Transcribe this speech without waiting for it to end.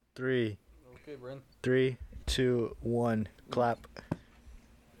Three, Okay, Brent. 3, 2, 1, clap.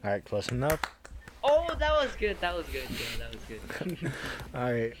 All right, close enough. Oh, that was good. That was good. Yeah, that was good.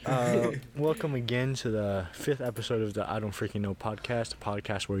 All right, welcome again to the 5th episode of the I Don't Freaking Know podcast, a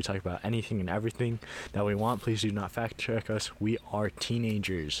podcast where we talk about anything and everything that we want. Please do not fact check us. We are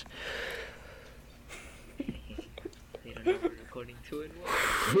teenagers. They don't know we're recording 2 in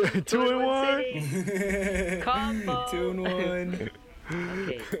 1. 2 in 1. Combo. 2 in 1.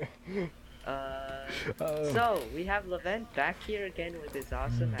 Okay. So we have Levent back here again with his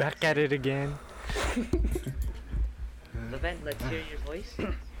awesome Back at it again. Levent, let's hear your voice.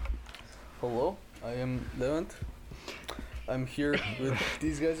 Hello, I am Levent. I'm here with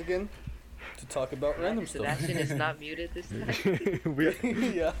these guys again to talk about random stuff. Sebastian is not muted this time.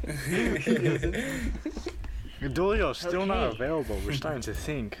 Yeah. He isn't. Dolio's still not Okay. available. We're starting to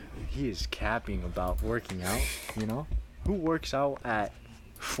think he is capping about working out, you know? Who works out at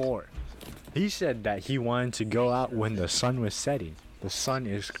 4? He said that he wanted to go out when the sun was setting. The sun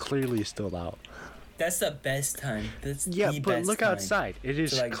is clearly still out. That's the best time. That's Yeah, the but best look time outside. It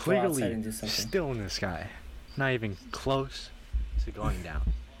is to, like, go outside clearly and do something. still in the sky. Not even close to going down.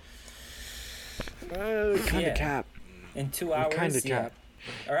 Kind Yeah. of cap. In 2 hours. Kinda yeah. cap.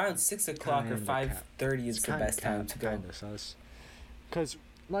 Around 6 o'clock or Kinda 5:30 is the best time to go. Kinda sus. Cause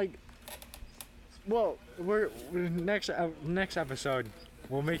like, well, we're next episode.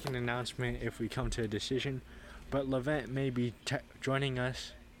 We'll make an announcement if we come to a decision, but Levent may be joining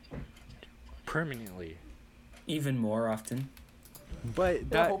us permanently. Even more often. But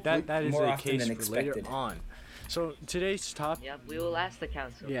that is More a often case than for later expected. on. So today's top. Yep, we will ask the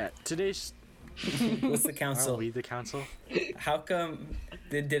council. Yeah, today's. What's the Are council? we the council? How come?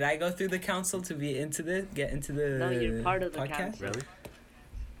 Did I go through the council to be into the get into the? No, you're part of the podcast? council. Really?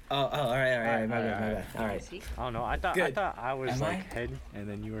 Oh, all right, my bad. Alright. All right. See? I don't know. I thought Good. I was Am like I? head, and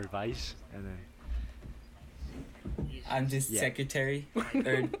then you were vice, and then. I'm just Yeah. secretary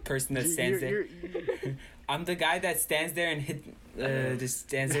or person that stands there. I'm the guy that stands there and just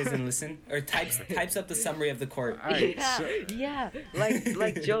stands there and listen or types up the summary of the court. Alright, Yeah, so- yeah,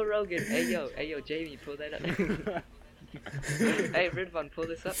 like Joe Rogan. Hey yo, Jamie, pull that up. Hey, Ridvan, pull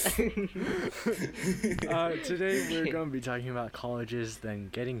this up. Today we're going to be talking about colleges, then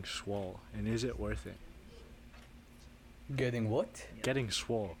getting swole, and is it worth it? Getting what? Getting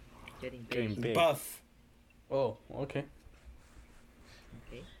swole, Getting getting big. big. Buff. Oh, okay.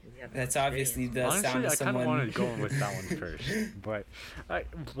 Okay, we have That's obviously the Honestly, sound of I kind of someone. wanted to go with that one first, but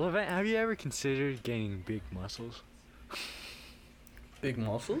Levent, have you ever considered gaining big muscles? Big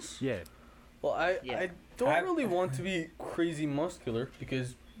muscles? Yeah. Well, I Yeah. don't I- really want to be crazy muscular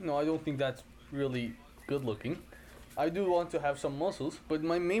because, I don't think that's really good looking. I do want to have some muscles, but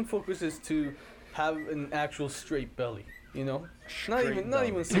my main focus is to have an actual straight belly, Not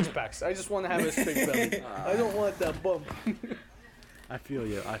even 6 packs. I just want to have a straight belly. I don't want that bump. I feel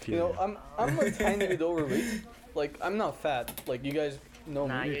you. I feel you. I'm a tiny bit overweight. Like, I'm not fat. Like, you guys know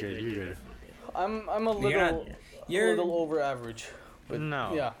Nah, me. You're good, you're good. I'm a You're little not- a You're little over average. But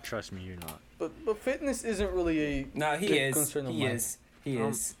No, yeah. trust me, you're not. But fitness isn't really a No, he big is. concern of He mine. is. He Um,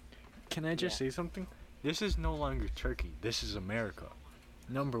 is. Can I just say something? This is no longer Turkey. This is America.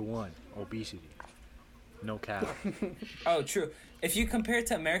 Number 1, obesity. No cap. Oh, true. If you compare it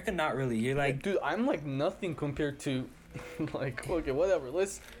to America, not really. You're like, Dude, I'm like nothing compared to like, okay, whatever.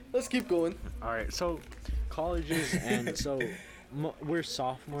 Let's keep going. All right, so colleges and so we're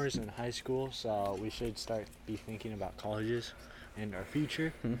sophomores in high school, so we should start be thinking about colleges and our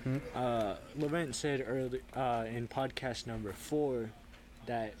future. Levent said earlier in podcast number 4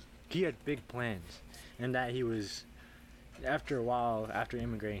 that he had big plans and that he was after a while after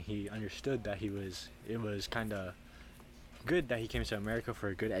immigrating he understood that it was kind of good that he came to America for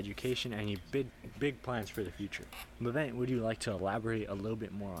a good education and he big plans for the future. Levent, would you like to elaborate a little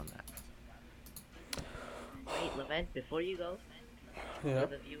bit more on that? Wait, Levent, before you go, Yeah. for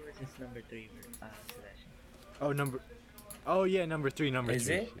the viewers, it's number 3 for Sebastian. Number 3. Is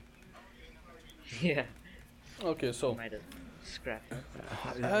it? Yeah, Okay, so might have scrapped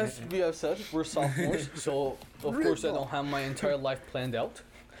it. as we have said, we're sophomores, so of course I don't have my entire life planned out.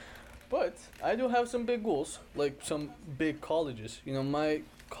 But I do have some big goals, like some big colleges. My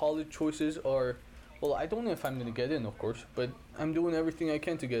college choices are, well, I don't know if I'm gonna get in, of course, but I'm doing everything I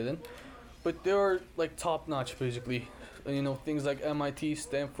can to get in. But they are like top notch, basically. Things like MIT,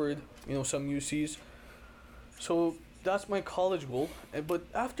 Stanford, some UCs. So that's my college goal. But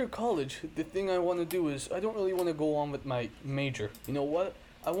after college, the thing I want to do is I don't really want to go on with my major. You know what?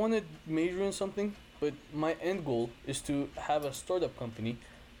 I want to major in something, but my end goal is to have a startup company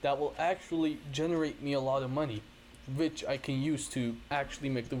that will actually generate me a lot of money which I can use to actually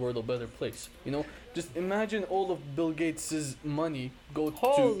make the world a better place. You know, just imagine all of Bill Gates's money go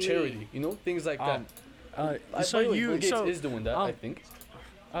Holy. to charity. You know, things like that. By So the way, you Bill Gates so is doing that, I think.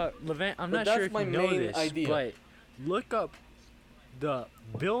 Levant, I'm But not that's sure if my you know main this, idea. but look up the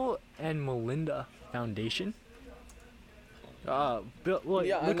Bill and Melinda Foundation. Look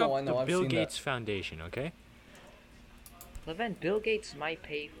Yeah, I up know, the I've Bill seen that. Gates Foundation, okay? Levent, Bill Gates might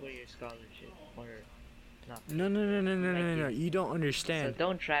pay for your scholarship, or not. No. You don't So understand.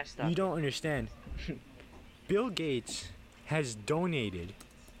 don't trash talk. You don't understand. Bill Gates has donated.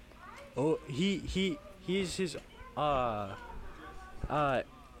 Oh, he's his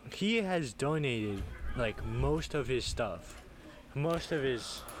he has donated like most of his stuff, most of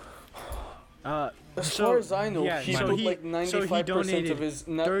his. As far as I know, he so put he- like so he 95% donated of his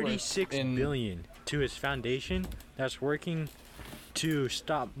net worth 36 in. billion to his foundation that's working to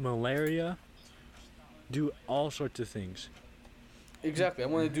stop malaria, do all sorts of things. Exactly, I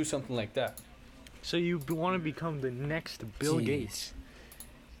want to do something like that. So you want to become the next Bill Jeez. Gates,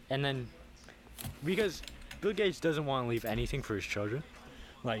 and then because Bill Gates doesn't want to leave anything for his children,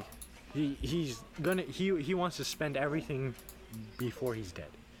 like he wants to spend everything before he's dead.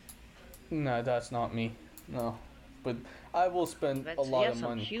 Nah, that's not me. No, but I will spend Levent, a he lot has of some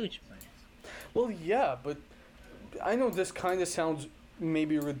money. huge plans. Well, yeah, but I know this kind of sounds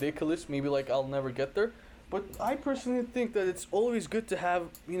maybe ridiculous, maybe like I'll never get there, but I personally think that it's always good to have,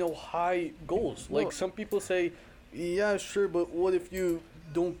 you know, high goals. Like Well- some people say, yeah, sure, but what if you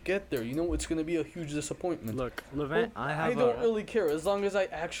don't get there? You know, it's going to be a huge disappointment. Look, Well, Levant, I don't really care as long as I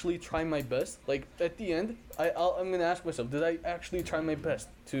actually try my best. Like at the end, I'm gonna ask myself, did I actually try my best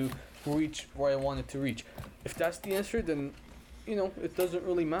to reach where I wanted to reach? If that's the answer, then you know it doesn't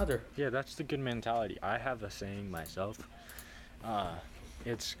really matter. Yeah, that's the good mentality. I have a saying myself.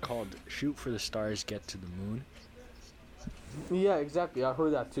 It's called "Shoot for the stars, get to the moon." Yeah, exactly. I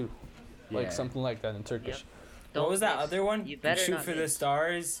heard that too. Yeah. Like something like that in Turkish. Don't What was that miss. other one? You better Shoot not for the miss.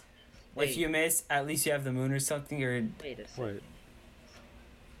 stars. Wait. If you miss, at least you have the moon or something. Or Wait a second. What?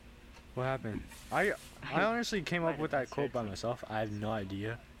 What happened? I honestly came up Might with have that been quote by searching. myself. I have no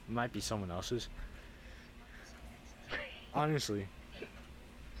idea. It might be someone else's. Honestly.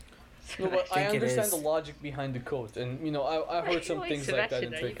 No, but I think it understand is. the logic behind the quote, and you know I heard some Wait, things like that in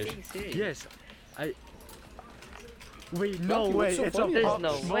Sebastian, are you Turkish. being serious? Yes. Wait, no Matthew, way. what's so It's funny a about Pop it?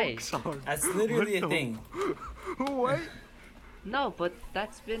 There's no Smoke way. song. that's literally a What the- thing. What? No, but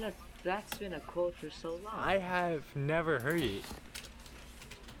that's been a quote for so long. I have never heard it.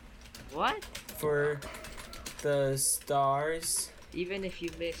 What? For the stars. Even if you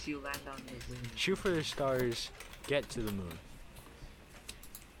miss, you land on the moon. Shoot for the stars, get to the moon.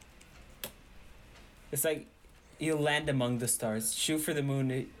 It's like you land among the stars. Shoot for the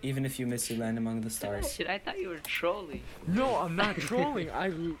moon. Even if you miss, you land among the stars. Sebastian, I thought you were trolling. No, I'm not trolling. I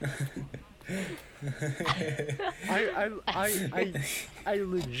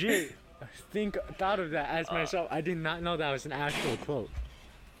legit thought of that as myself. I did not know that was an actual quote.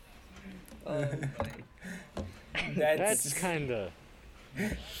 That's kind of.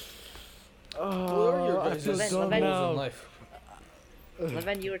 What are your I guys' feel Levent, so goals Levent. now. in life?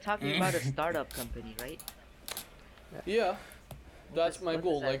 Levent, you were talking about a startup company, right? Yeah, that's my What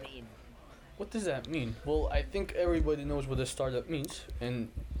goal. does that Like, mean? what does that mean? Well, I think everybody knows what a startup means, and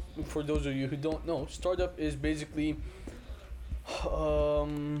for those of you who don't know, startup is basically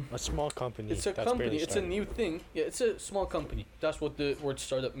A small company. it's a that's company, barely it's a started. new thing. Yeah, it's a small company. That's what the word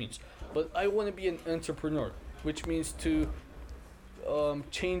startup means. But I want to be an entrepreneur, which means to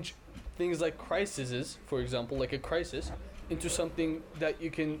change things like crises, for example, like a crisis, into something that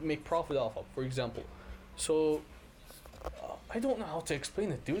you can make profit off of, for example. So I don't know how to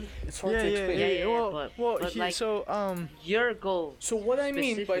explain it, dude. It's hard to explain. yeah. Well, but like- Your goal. So what I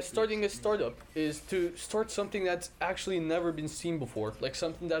mean by Specifically. starting a startup is to start something that's actually never been seen before, like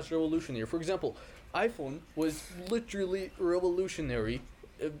something that's revolutionary. For example, iPhone was literally revolutionary,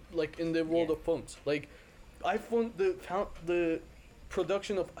 like in the world Yeah. of phones. Like iPhone, the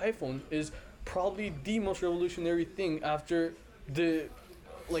production of iPhone is probably the most revolutionary thing after the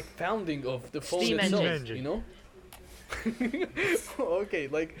like founding of the phone Steam itself. engine. You know. Okay,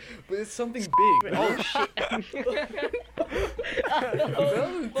 like, but it's something big. Oh shit!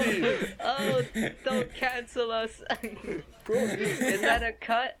 Valentine. Oh, don't cancel us. Bro, Is that a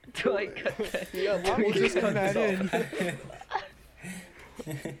cut? Do I cut that? yeah, we'll just cut that this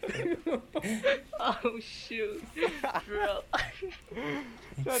off. Oh shoot, bro.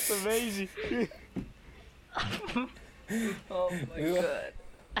 That's amazing. Oh my god.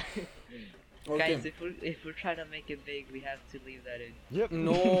 Okay. Guys, if we're trying to make it big, we have to leave that in. Yep.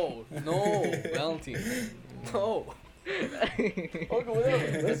 No, Valentine. No. Okay,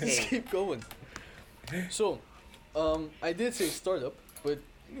 whatever. Let's just Okay. keep going. So, I did say startup, but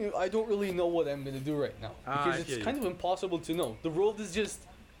I don't really know what I'm gonna do right now Ah, because I it's feel you. kind of impossible to know. The world is just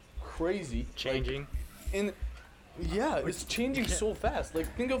crazy, Changing. and yeah, it's changing so fast. Like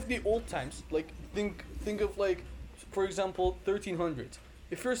think of the old times. Like think of like, for example, 1300s.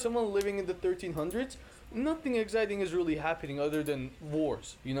 If you're someone living in the 1300s, nothing exciting is really happening other than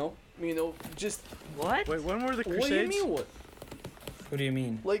wars. Just What? Wait, when were the what do you Crusades? mean what? What do you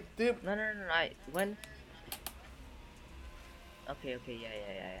mean? Like the No. When? Okay.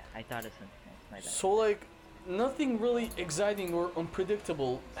 Yeah. I thought of something else. My bad. So like nothing really exciting or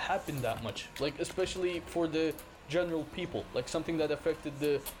unpredictable happened that much. Like especially for the general people, like something that affected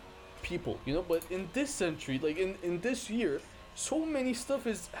the people, But in this century, like in this year, so many stuff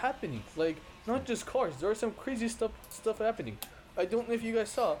is happening. Like not just cars, there are some crazy stuff happening. I don't know if you guys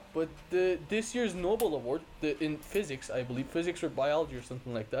saw, but this year's Nobel Award, in physics, I believe, physics or biology or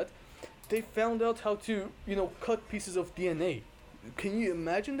something like that, they found out how to, cut pieces of DNA. Can you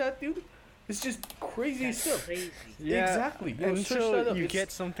imagine that, dude? It's just crazy That's stuff. crazy. Yeah. Exactly. Search that Until up. you It's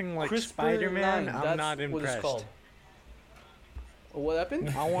get something like CRISPR-9, Spider-Man, I'm that's not what it's impressed. called. What happened?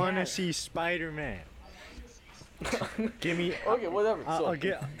 I want to Yeah. see Spider-Man. Give me. Okay, whatever. So, I'll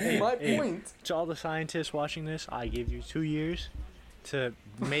get. Hey, my hey, point. to all the scientists watching this, I give you 2 years to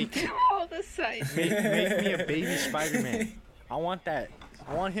make All the sides. make me a baby Spider-Man. I want that.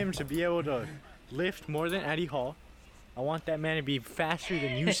 I want him to be able to lift more than Eddie Hall. I want that man to be faster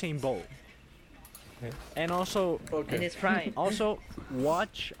than Usain Bolt. And also, In Okay. his prime. also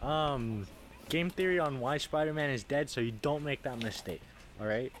watch Game Theory on why Spider-Man is dead, so you don't make that mistake. All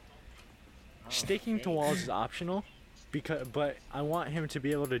right. Sticking to Okay. walls is optional, but I want him to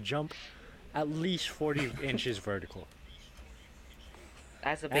be able to jump at least 40 inches vertical.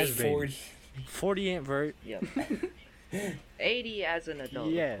 As a As baby. baby. 40. 40 ain't vert. Yep. 80 as an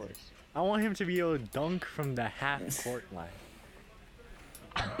adult, Yeah. of course. I want him to be able to dunk from the half court line.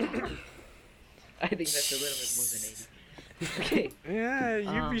 I think that's a little bit more than 80. Okay. Yeah,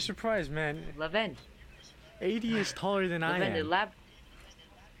 you'd be Um, surprised, man. Levin. 80 is taller than I Levin, am.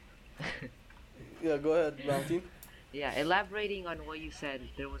 Yeah, go ahead, Valentine. Yeah, elaborating on what you said,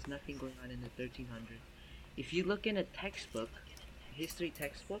 there was nothing going on in the 1300s. If you look in a textbook, history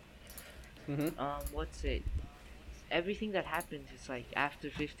textbook, Mhm. what's it? Everything that happens is like after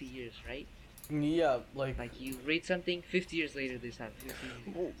 50 years, right? Yeah, like. Like you read something, 50 years later this happened.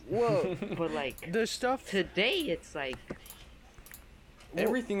 50 years. Whoa, But like the stuff. today, it's like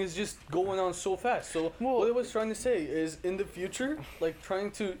Everything is just going on so fast. So Well- what I was trying to say is, in the future, like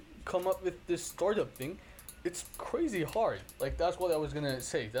trying to come up with this startup thing, it's crazy hard. Like that's what I was gonna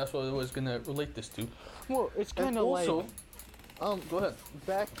say. That's what I was gonna relate this to. Well, it's And kind of like also, go ahead.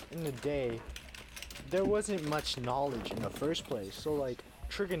 back in the day, there wasn't much knowledge in the first place. So like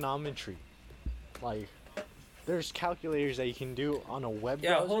trigonometry, like there's calculators that you can do on a web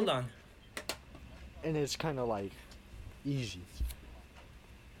Yeah, browser, hold on. and it's kind of like easy.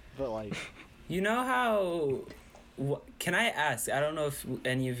 But like, You know how? Can I ask? I don't know if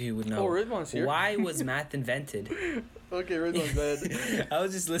any of you would know. Oh, Ridwan's here. Why was math invented? Okay, Ridwan, go ahead. I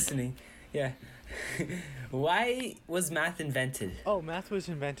was just listening. Yeah. Why was math invented? oh, math was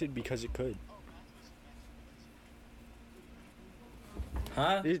invented because it could.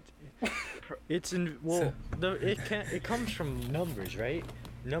 Huh? It it's in well it comes from numbers, right?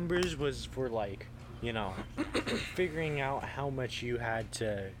 Numbers was for like, figuring out how much you had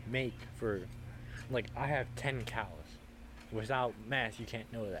to make for, like, I have 10 cows. Without math you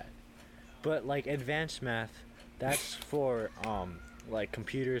can't know that. But like advanced math, that's for like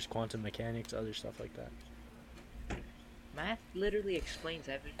computers, quantum mechanics, other stuff like that. math literally explains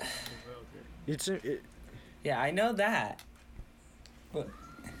everything in the world. Dude. Yeah, I know that. But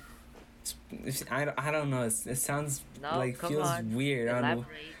I don't know. It sounds No, like come feels on. weird. Elaborate.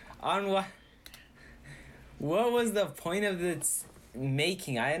 On what? What was the point of this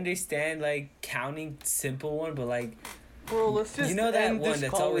making? I understand like counting simple one, but like Bro, let's just You know that end one this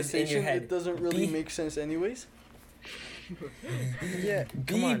that's always in your conversation. head. It doesn't really B- make sense anyways. Yeah,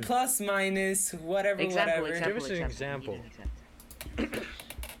 B plus minus whatever Example, whatever. example, Give us an example. example. Give an example.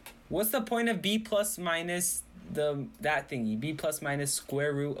 What's the point of B plus minus that thingy? B plus minus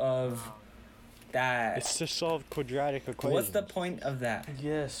square root of that. It's to solve quadratic equations. What's the point of that?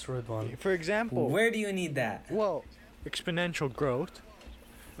 Yes, Ridwan. For example, Where do you need that? well, exponential growth.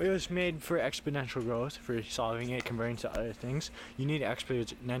 It was made for exponential growth, for solving it, converting to other things. You need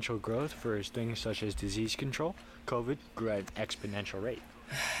exponential growth for things such as disease control. COVID grew at an exponential rate.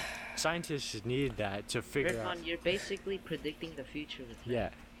 scientists needed that to figure out. Riffon, you're basically predicting the future with Yeah,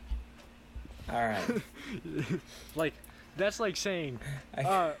 All right. like that's like saying,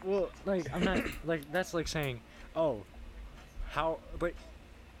 well, like I'm not like that's like saying, oh, how, but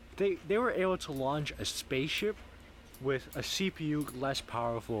they were able to launch a spaceship with a CPU less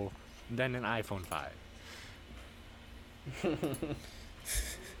powerful than an iPhone 5.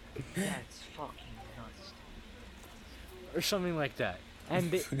 That's fucking nuts. Or something like that. And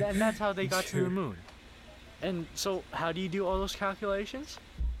that's how they got to the moon. And so, how do you do all those calculations?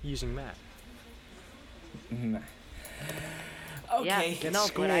 Using math. Okay. Yeah, no,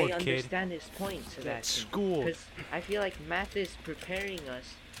 but I schooled, kid. understand his point, Sebastian. schooled. Because I feel like math is preparing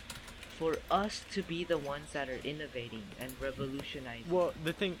us for us to be the ones that are innovating and revolutionizing. Well,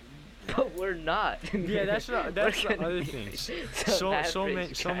 the thing, But we're not. yeah, that's not, that's We're the gonna other be things. the So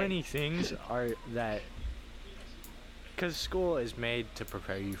average guy. many things are that. Because school is made to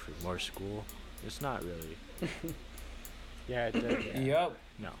prepare you for more school. It's not really. Yeah. Yup.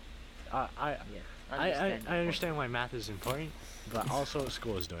 No. I Yeah, understand. I understand why math is important, but also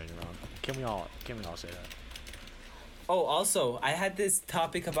school is doing it wrong. Can we all say that? Oh, also, I had this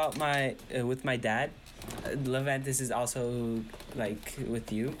topic about my with my dad. Levent, this is also like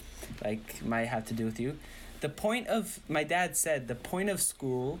with you, like might have to do with you. The point of my dad said the point of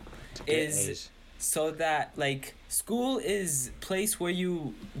school Get is A's. so that like school is place where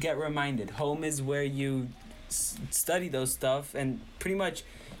you get reminded. Home is where you study those stuff, and pretty much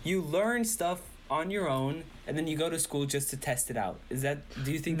you learn stuff on your own, and then you go to school just to test it out.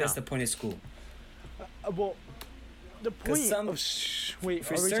 Do you think that's No. the point of school? Well, the point some- of wait,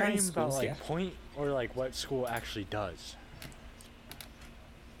 for are we certain talking about schools, like yeah. point or like what school actually does?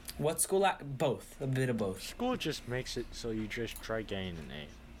 What school? Both. A bit of both. School just makes it so you just try getting an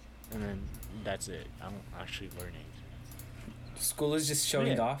A, and then that's it. I don't actually learn anything. School is just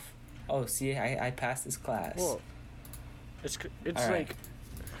showing Yeah. off. Oh, see, I passed this class. Well, it's All right. like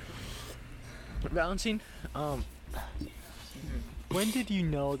Valentine. When did you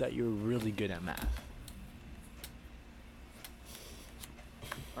know that you were really good at math?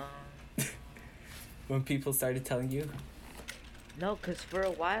 When people started telling you. No, cause for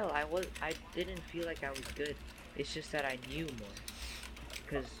a while I didn't feel like I was good. It's just that I knew more.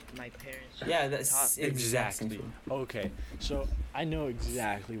 Cause my parents. just Yeah, that's taught me. Exactly. Okay, so I know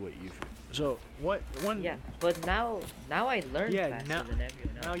exactly what you feel. So what one? Yeah, but now I learn Yeah, faster now- than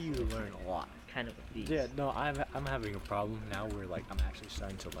everyone else. Now you learn a lot. Kind of a beast. Yeah, no, I'm having a problem now where like I'm actually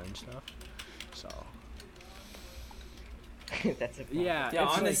starting to learn stuff. So That's a problem. yeah, Yeah,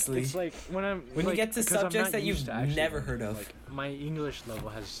 it's honestly, like, it's like when I'm when you like, get to because I'm subjects not that you've used to actually never learning. heard of. Like my English level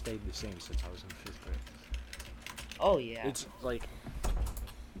has stayed the same since I was in 5th grade. Oh yeah. It's like,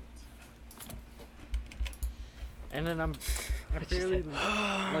 and then I What you barely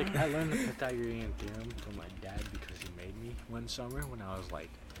like I learned the Pythagorean theorem from my dad because he made me one summer when I was like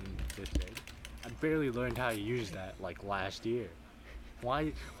in 5th grade. I barely learned how to use that like last year.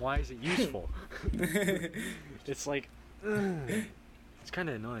 Why is it useful? It's like, it's kind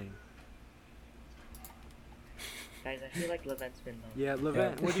of annoying. Guys, I feel like Levent's been known. Yeah,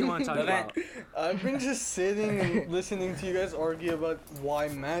 Levent, what do you want to talk Levent. about? I've been just sitting and listening to you guys argue about why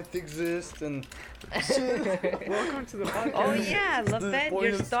math exists and Welcome to the podcast. Oh yeah, the Levent, point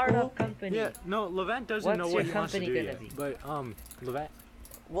your of startup school? company. Yeah, no, Levent doesn't What's know your what he wants to company do gonna yet. be? But Levent,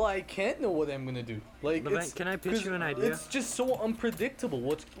 well, I can't know what I'm gonna do. Like, Levent, it's, can I pitch 'cause you an idea? It's just so unpredictable.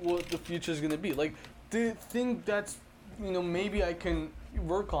 What the future is gonna be. Like, the thing that's maybe I can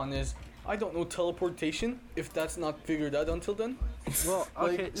work on is I don't know teleportation. If that's not figured out until then, well,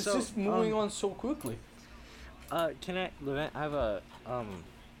 like okay, it's so just moving on so quickly. Can I, Levent? I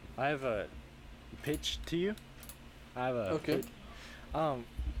have a pitch to you. I have a Okay. pitch.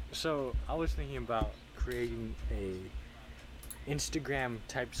 So I was thinking about creating a Instagram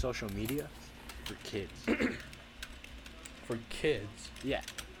type social media for kids. For kids. Yeah,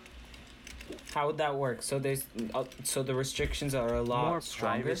 How would that work? So so the restrictions are a lot more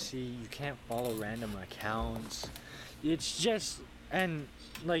stronger. privacy. You can't follow random accounts. It's just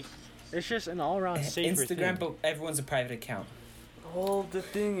it's just an all-around safer Instagram, thing. but everyone's a private account. Well, the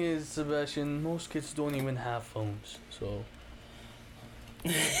thing is, Sebastian, most kids don't even have phones, so.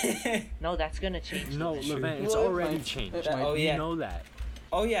 No, that's gonna change. No, Levent. Levent, it's Well, it already might- changed. it might. Oh, yeah. You know that.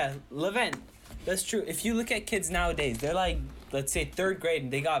 Oh yeah, Levent. That's true. If you look at kids nowadays, they're like, let's say 3rd grade,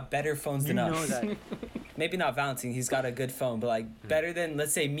 and they got better phones You than know us. that. Maybe not Valentine. He's got a good phone, but like better than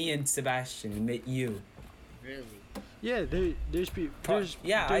let's say me and Sebastian. You. Really? Yeah, there's people. There's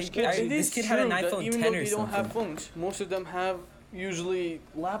yeah, there's kids. It this is kid had an true that iPhone even 10 though or they don't have something. phones, most of them have usually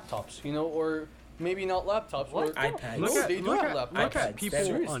laptops, or Maybe not laptops. What? Or, iPads. No, Look at, they do look have at, laptops. look at iPads, people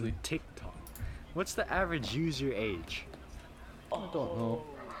seriously. on TikTok. What's the average user age? I don't know.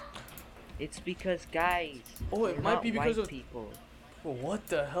 It's because guys. Oh, it we're might not be because white of- people. Well, what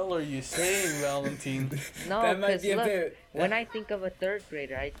the hell are you saying, Valentine? No, That might because be a look, bit. when I think of a third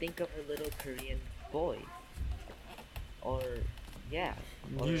grader, I think of a little Korean boy. Or, yeah.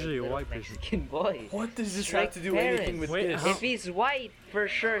 Or Usually a little white person. Mexican boy. What does this Strict have to do anything with Wait, this? how- If he's white, for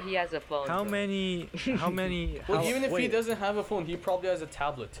sure he has a phone. How bro. many? How many? Well, how, even if he wait, doesn't have a phone, he probably has a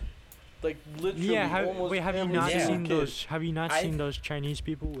tablet. Like literally, Yeah. almost Have you every not Yeah. single seen kid. those? Have you not I've- seen those Chinese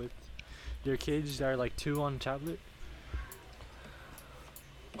people with their kids that are like 2 on tablet?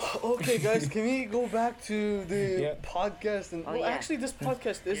 Okay, guys, can we go back to the Yeah. podcast? And Oh, well, yeah. actually, this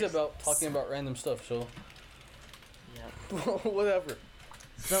podcast is Yes. about talking about random stuff. So Yeah. whatever.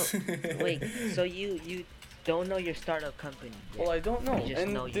 So, wait, so you don't know your startup company yet? Well, I don't know. You just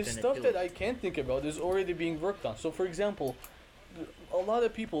And know the you're gonna stuff do that it. I can't think about is already being worked on. So, for example, a lot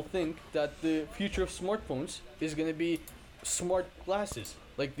of people think that the future of smartphones is going to be smart glasses,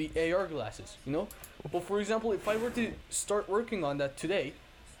 like the AR glasses, you know? But for example, if I were to start working on that today,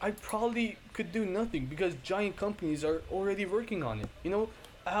 I probably could do nothing because giant companies are already working on it. You know,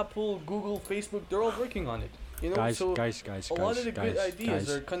 Apple, Google, Facebook, they're all working on it. You know, Guys, so guys, a lot of the good ideas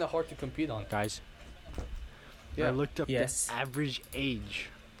guys, are kind of hard to compete on. guys. Yeah. I looked up Yes. the average age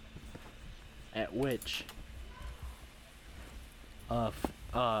at which I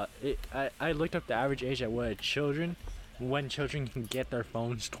looked up the average age at what when children can get their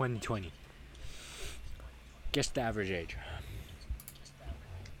phones 2020. Guess the average age.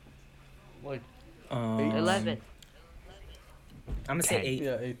 Like, 11. I'm gonna say 10. 8.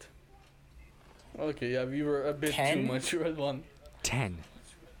 yeah, 8. Okay, yeah, we were a bit too 10? much. You had one. 10.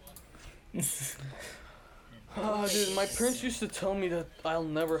 Dude, my parents used to tell me that I'll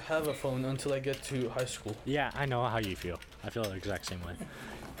never have a phone until I get to high school. Yeah, I know how you feel. I feel the exact same way.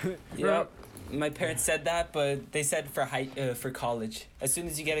 Yeah. My parents said that, but they said for college. As soon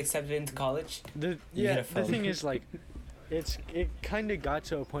as you get accepted into college, You get a The phone. thing is like it kind of got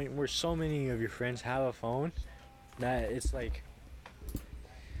to a point where so many of your friends have a phone that it's like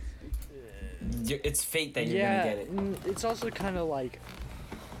it's fate that you're gonna get it. It's also kind of like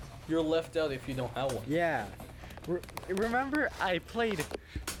You're left out if you don't have one. yeah. Remember I played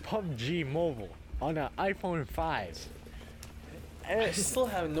PUBG Mobile on an iPhone 5. I still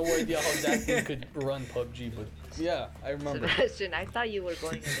have no idea how that thing could run PUBG, but yeah, I remember. Sebastian, I thought you were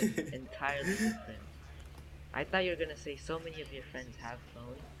going on an entirely different. I thought you were gonna say so many of your friends have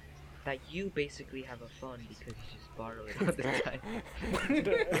phones that you basically have a phone because you just borrow it all the time.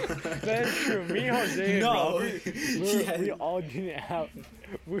 That's true. Me, Jose, and No. Robert, Yeah. we all didn't have.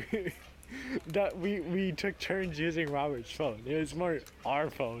 We took turns using Robert's phone. It was more our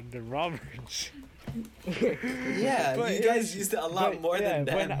phone than Robert's. Yeah, But you it guys was- used it a lot But, more yeah,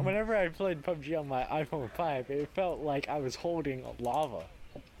 than them. whenever I played PUBG on my iPhone 5, it felt like I was holding lava.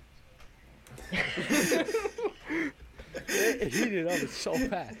 It heated up so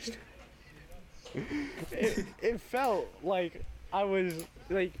fast. It felt like I was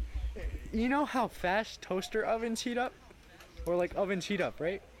like, you know how fast toaster ovens heat up, or like ovens heat up,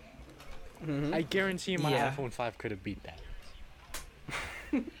 right? Mhm. I guarantee my Yeah. iPhone 5 could have beat that.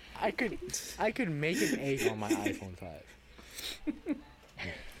 I could make an egg on my iPhone 5.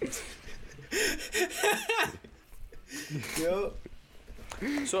 Yo.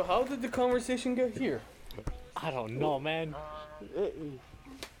 So how did the conversation get here? I don't know, man.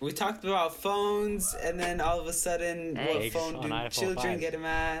 We talked about phones, and then all of a sudden, what Eggs phone on do iPhone children 5. get them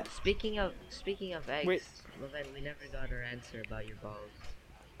at? Speaking of eggs, Wait. Loven, we never got our answer about your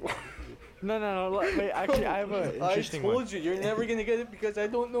balls. No. Wait, actually, I have an I interesting told one. you, you're never gonna get it because I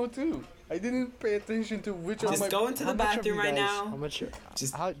don't know too. I didn't pay attention to which of Just my. go into the How much of bathroom you right guys- now. How much?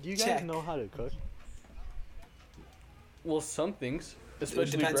 Just How do you guys check. know how to cook? Well, some things,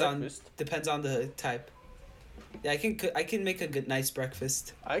 especially depends breakfast. Depends on the type. Yeah, I can make a good nice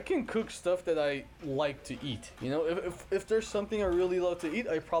breakfast. I can cook stuff that I like to eat. You know, if there's something I really love to eat,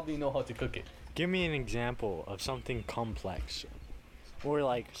 I probably know how to cook it. Give me an example of something complex, or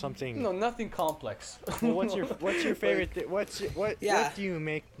like something. No, nothing complex. Well, what's your favorite? What Yeah. do you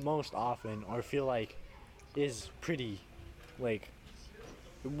make most often, or feel like is pretty, like,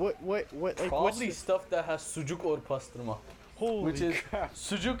 what like what's Probably the, stuff that has sucuk or pastırma. holy Which is crap.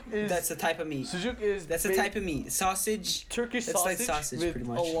 sucuk is That's the type of meat. sucuk is That's the ba- type of meat. Sausage. Turkish It's like sausage, sausage, with pretty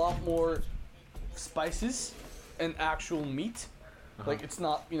much. a lot more spices and actual meat. Like it's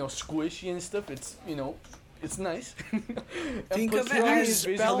not squishy and stuff. It's it's nice. And Think of it pastrami as is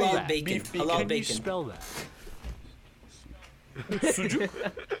spell basically that. bacon. beef Halal Can you bacon. spell that? Sujuk.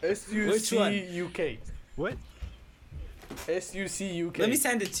 S-U-C-U-K. What? S-U-C-U-K. Let me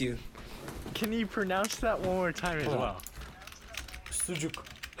send it to you. Can you pronounce that one more time as Hold on. well? Sujuk.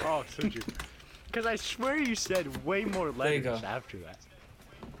 Oh, sujuk. Because I swear you said way more There you letters go. after that.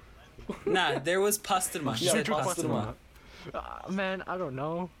 Nah, there was pastorma. She Yeah, said pastorma. pastorma. Man, I don't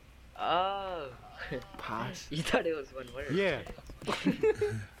know. Oh. Pass. You thought it was one word. Yeah.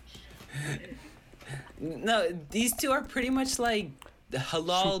 No, these two are pretty much like the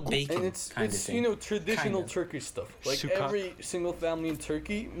halal bacon And it's kind of it's thing. you know traditional Kind of. Turkish stuff. Like Sucuk. every single family in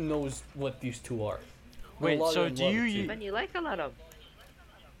Turkey knows what these two are. A Wait, lot so of do love you it, u- too. Levin, you like a lot of.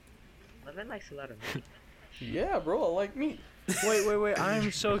 Levin likes a lot of meat. Yeah, bro, I like meat. Wait.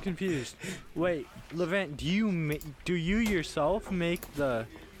 I'm so confused. Wait, Levant, do you yourself make the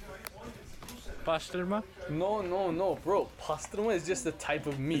pastorma? No, bro. Pastrama is just a type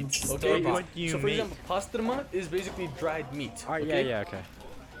of meat. Okay. Store-bought. What do you so for make? example, pastrama is basically dried meat. Alright, okay? yeah, okay.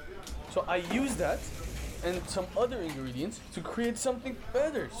 So I use that and some other ingredients to create something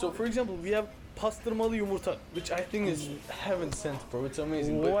better. So for example, we have pastramalı yumurta, which I think is heaven sent, bro. It's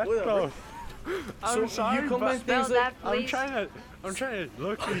amazing. But What whatever. the? I'm So sorry, you combine but things Spell like that, please. I'm trying to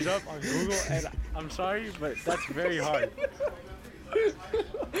look these up on Google, and I'm sorry, but that's very hard.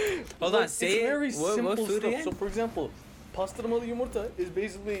 Hold Like, on, say it's it. very What simple food stuff. again? So for example, pastramalı yumurta is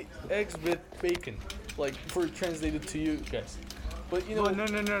basically eggs with bacon, like for translated to you guys. But you know,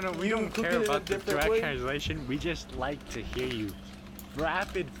 No. We you don't cook care it in a about the different direct way. translation. We just like to hear you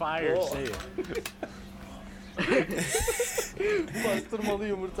rapid fire Oh. say it. pastramalı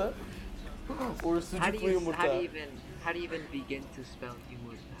yumurta or How do sucuklu you yumurta. how do you even begin to spell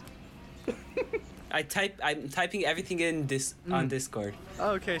yumurta? I'm typing everything in this on Discord.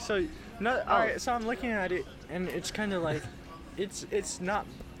 Okay, so no, all right. So I'm looking at it, and it's kind of like, it's not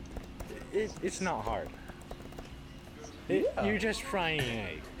hard. Yeah. You're just frying an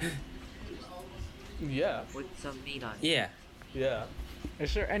egg. Yeah, With some meat on it. Yeah. yeah.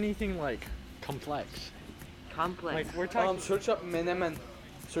 Is there anything like complex? Complex. Like we're talking. Search up menemen.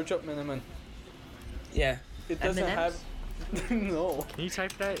 Search up menemen. Yeah. It doesn't M&Ms? have. No. Can you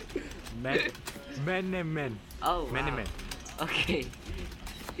type that? Men. Oh, wow. Menemen. Okay.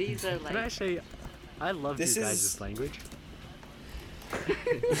 These are Can I like. say, I love This you guys' is- language.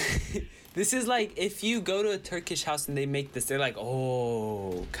 This is like if you go to a Turkish house and they make this, they're like,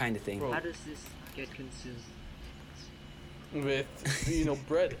 oh, kind of thing. Bro. How does this get consumed? With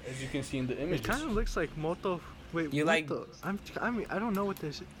bread, as you can see in the It images. kind of looks like moto. Wait, You like- moto. I don't know what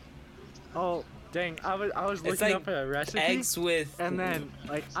this is. Oh, dang! I was It's looking like up a recipe, eggs with. and then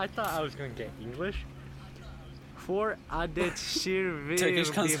like I thought I was gonna get English. For adet servir Turkish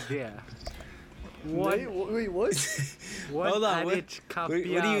comes- biber. Wait, what? Hold on, what- adet What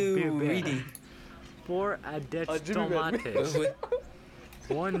kapya are you biber. reading? For adet Acı biber mi? tomates.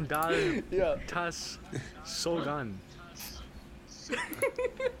 $1 Yeah. tas sogan.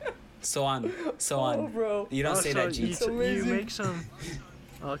 So on. So Oh, on. bro. You don't say so that, you, Jeets. It's amazing. you make some.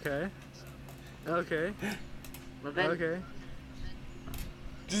 Okay. Levin, Okay.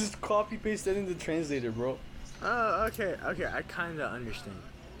 Just copy paste that in the translator, bro. Oh, okay. I kind of understand.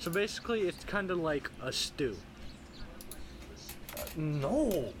 So basically, it's kind of like a stew.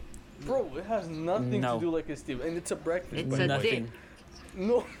 No. Bro, it has nothing No. to do like a stew, and it's a breakfast. It's by the a way. Nothing. dip.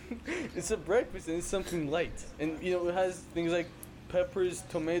 No, it's a breakfast and it's something light, and it has things like peppers,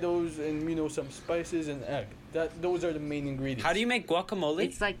 tomatoes, and some spices and egg. Those are the main ingredients. How do you make guacamole?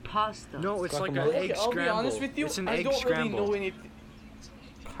 It's like pasta. No, it's like an Guacamole. egg Okay, I'll scramble. be honest with you. It's an I egg don't scramble. really know anything.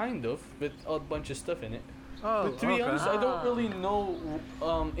 Kind of, with a bunch of stuff in it. Oh, But to be okay. honest, I don't Ah. really know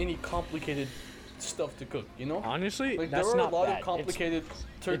any complicated stuff to cook. Honestly, Like that's there are not a lot bad. of complicated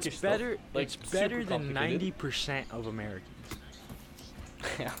Turkish It's better. stuff. Like It's better super than complicated. 90% of Americans.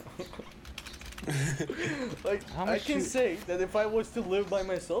 Yeah. Like How I much can you- say that if I was to live by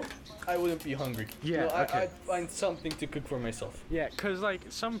myself, I wouldn't be hungry. Yeah, okay. I'd find something to cook for myself. Yeah, cause like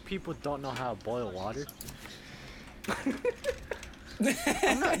some people don't know how to boil water.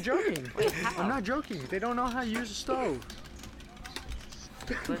 I'm not joking. I'm not joking. They don't know how to use a stove.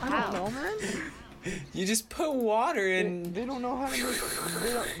 But I how? don't know, man. You just put water They, in. they don't know how to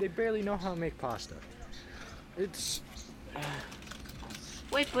make. They barely know how to make pasta. It's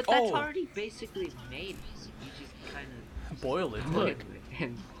Wait, but that's Oh. already basically made. You just kind of Boil it. boil it,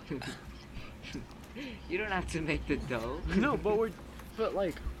 and you don't have to make the dough. no, but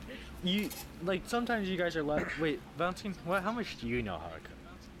like, you like sometimes you guys are like, wait, Valentine, what? How much do you know how to cook?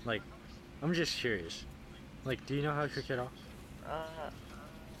 Like, I'm just curious. Like, do you know how to cook at all?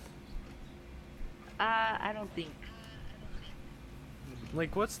 I don't think.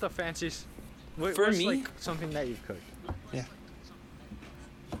 Like, what's the fanciest? For what's me? like something that you've cooked?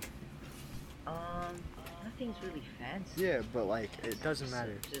 Nothing's really fancy. Yeah, but like it doesn't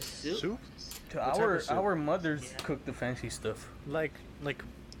matter. Just soup. Soup? To What type our of soup? our mothers Yeah. cook the fancy stuff. Like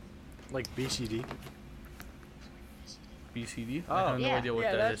BCD. BCD. Oh, I have no yeah. idea what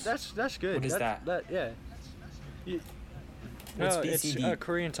yeah, that is. that's good. What is That's- that? yeah. You, What's no, it's BCD?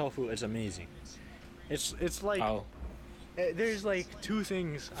 Korean tofu. It's amazing. It's like Oh, there's like two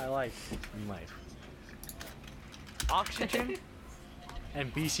things I like in life: oxygen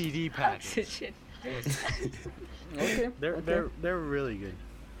and BCD packets. Oxygen. Okay. They're really good.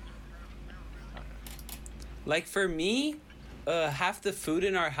 like for me, half the food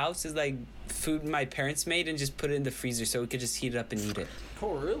in our house is like food my parents made and just put it in the freezer so we could just heat it up and eat it.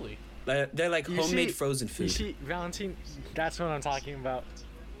 Oh really? They're like You homemade see- frozen You food. see, Valentine, that's what I'm talking about.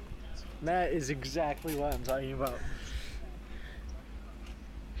 That is exactly what I'm talking about.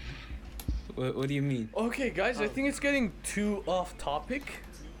 What do you mean? Okay, guys, I think it's getting too off topic.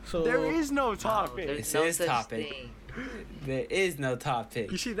 So There is no Oh, topic. there's This no is such topic. thing. There is no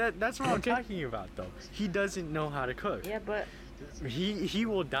topic. You see, that's what I'm talking about, though. He doesn't know how to cook. Yeah, but He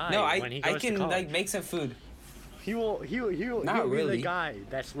will die No, when he I goes can to college. like make some food. He'll Not he'll be really. the guy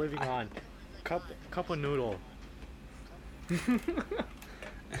that's living on cup of noodle.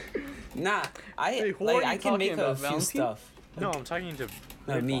 Nah, Hey, who like are you I can make talking a about, few Valentine? stuff. No, I'm talking to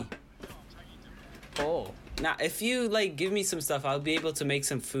No, me. Oh. Nah, if you like give me some stuff, I'll be able to make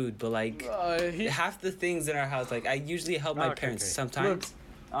some food. But like half the things in our house, like I usually help my Okay, parents okay. sometimes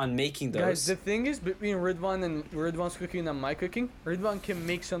on making those. Guys, the thing is between Ridvan and Ridvan's cooking and my cooking, Ridvan can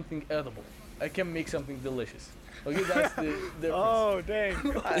make something edible. I can make something delicious. Okay, that's the difference. Oh dang!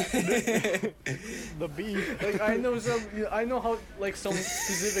 The beef. Like I know how like some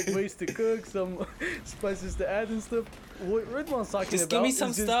specific ways to cook, some spices to add and stuff. What Ridvan's talking Just about give me is some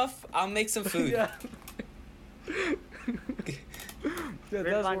just- stuff. I'll make some food. Yeah. Yeah,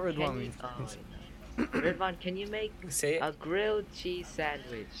 that's what Ridvan, Ridvan can you, means. oh, wait, no. Ridvan, can you make Say it. a grilled cheese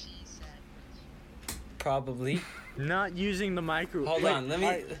sandwich? Probably. Not using the micro. Hold on, let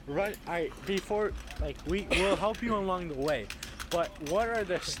me- Alright, before we will help you along the way, but what are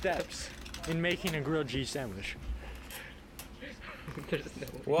the steps in making a grilled cheese sandwich? There's no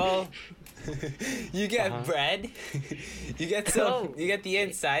way. Well, you get Uh-huh. bread. You get some. Oh. You get the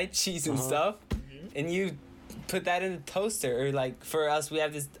inside cheese and Uh-huh. stuff, and you put that in the toaster. Or like for us, we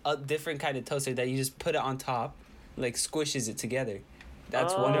have this different kind of toaster that you just put it on top, like squishes it together.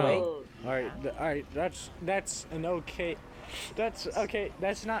 That's one way. Oh, Alright, that's an okay. That's okay.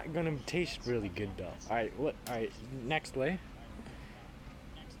 That's not gonna taste really good though. Alright, next way.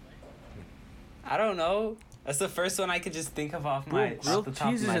 I don't know. That's the first one I could just think of off my Bro, off grilled the top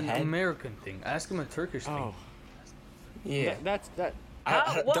cheese of is my an head. American thing. Ask him a Turkish Oh, thing. Yeah. That's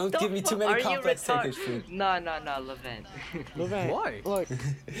What Don't the give me too fuck? many Are you complex retard- Turkish food. No, Levent. Levent. Why? Look,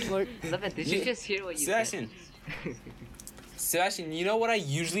 Levent, did you Yeah. just hear what you Sebastian. Sebastian, you know what I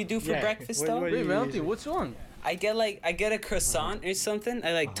usually do for Yeah, breakfast what- though? what- Wait, you Valentine, using? what's on? I get a croissant or something.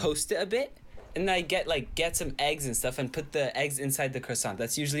 I like toast it a bit, and then I get some eggs and stuff and put the eggs inside the croissant.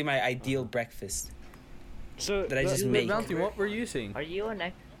 That's usually my ideal breakfast. So That I just Wait, make. Valentine, what were you saying? Are you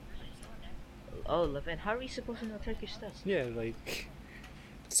an Oh, Levent, how are you supposed to know Turkish stuff? yeah, like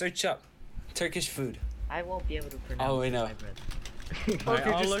Search up Turkish food. I won't be able to pronounce Oh, wait, it, no. my brother. Alright,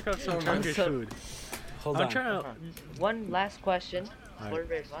 I'll just- look up some never mind. Turkish So- food. Hold I'm on. trying to. One last question for Alright.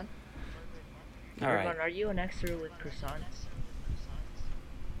 Ridvan. All Ridvan, right. are you an expert with croissants?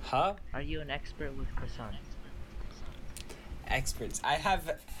 Huh? Are you an expert with croissants? Experts. I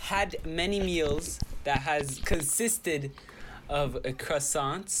have had many meals that has consisted of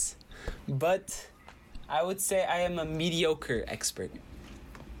croissants, but I would say I am a mediocre expert.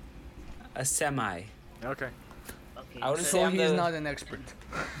 A semi. Okay. Okay, I wouldn't so- say So I'm he's the- not an expert.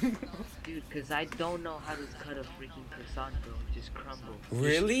 dude, because I don't know how to cut a freaking croissant, bro. It just crumbles.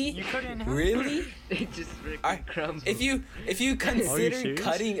 Really? You couldn't. Really? It just freaking I- crumbles. If you consider serious?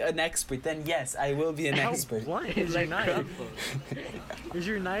 cutting an expert, then yes, I will be an How expert. blunt it is your like knife? crumbles. Is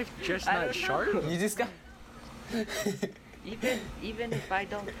your knife just I not don't sharp? know. You just got. Even if I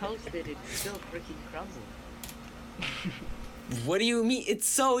don't toast it, it still freaking crumbles. What do you mean? It's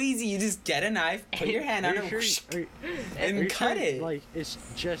so easy. You just get a knife, put your hand on Are it, you whoosh, sure? Are and you cut sure, it. Like it's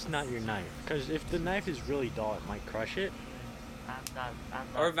just not your knife. Because if the knife is really dull, it might crush it. I'm not.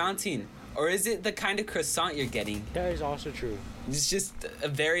 Or Valentine. Or is it the kind of croissant you're getting? That is also true. It's just a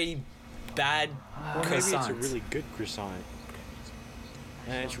very bad Or maybe croissant. it's a really good croissant.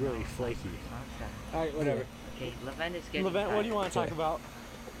 And it's really flaky. Okay. Alright, whatever. Okay, Levent is getting. Levent, what do you want to talk Okay. about?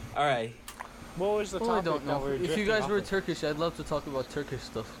 All right. What was the Well, I topic don't that know. we were If you drifting guys off were of? Turkish, I'd love to talk about Turkish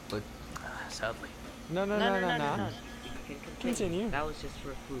stuff, but sadly. No. No. You can continue. Continue. That was just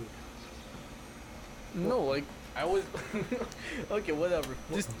for food. No, like I was. Okay, whatever.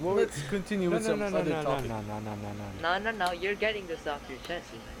 Just What- let's continue No, with no, some no, no, other no, no, topic. no, no, no, no, no. No, you're getting this off your chest.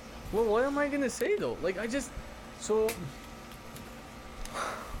 Well, what am I gonna say though? Like I just so.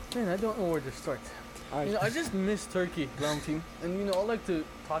 Man, I don't know where to start. You know, I just miss Turkey, ground team, and you know, I like to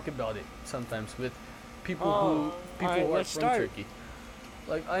talk about it sometimes with people who alright, are let's from start. Turkey.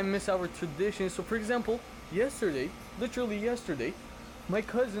 Like I miss our traditions. So, for example, yesterday, literally yesterday, my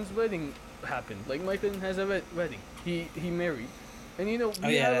cousin's wedding happened. Like my cousin has a wedding. He married, and you know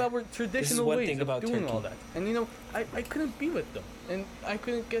we yeah. have our traditional one ways thing of about doing Turkey. all that. And you know, I couldn't be with them, and I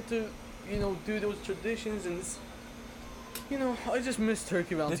couldn't get to you know do those traditions and. You know, I just miss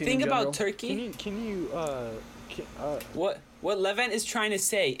Turkey, The Valentina. thing in general. about Turkey, Can you what Levent is trying to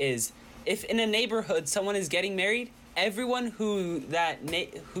say is, if in a neighborhood someone is getting married, everyone who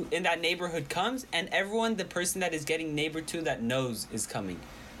in that neighborhood comes, and everyone the person that is getting neighbor to that knows is coming,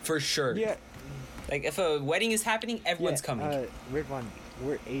 for sure. yeah, Like if a wedding is happening, everyone's coming. Weird one.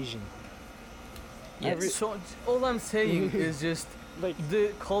 We're Asian. Yes. So all I'm saying is just Like,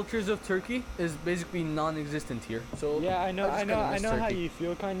 the cultures of Turkey is basically non-existent here. So yeah, I know, just I know, kinda I miss know how Turkey. you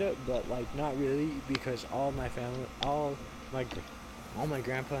feel, kind of, but like not really, because all my family, all my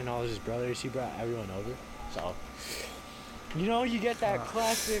grandpa and all his brothers, he brought everyone over. So, you know, you get that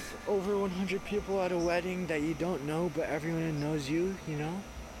classic over 100 people at a wedding that you don't know, but everyone knows you. You know.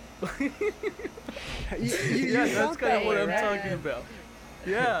 Yeah, that's felt kind of that what way, I'm right? talking about.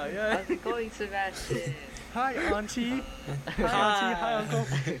 Yeah, yeah. How's it going, Sebastian? Hi, auntie. Hi, auntie. Hi, uncle.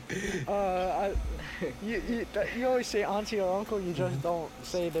 You always say auntie or uncle. You just don't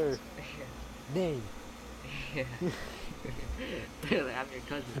say their name. Yeah. They're like, I'm your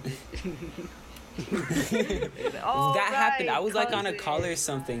cousin. That happened. I was like on a call or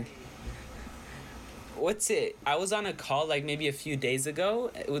something. What's it? I was on a call like maybe a few days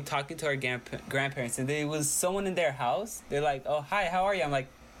ago with talking to our grandparents, and there was someone in their house. They're like, "Oh, hi, how are you?" I'm like,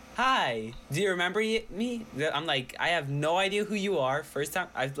 "Hi, do you remember me?" I'm like, "I have no idea who you are. First time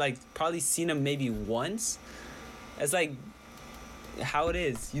I've like probably seen them maybe once." It's like how it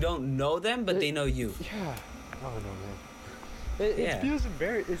is. You don't know them, but they know you. Yeah. Oh no, man. It Yeah. feels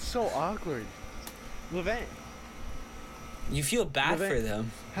it's so awkward. Levent, You feel bad Well, for then-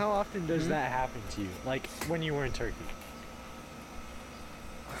 them. how often does that happen to you? Like when you were in Turkey?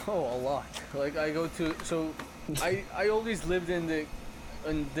 Oh, a lot. Like I go to I always lived in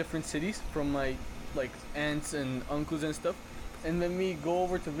different cities from my like aunts and uncles and stuff, and when we go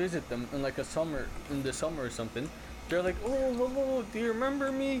over to visit them in like in the summer or something, they're like, "Oh, hello, do you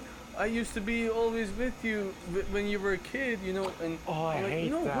remember me? I used to be always with you when you were a kid, you know." And Oh, I I'm like,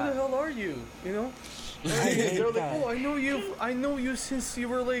 hate "No, who that. the hell are you?" You know. I hate They're like, that. "Oh, I know you since you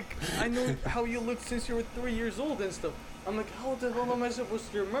were like, I know how you looked since you were 3 years old and stuff." I'm like, "How the hell am I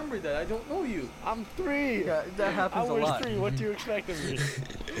supposed to remember that? I don't know you." I'm 3. Yeah, that I happens a was lot. 3. What do you expect of me?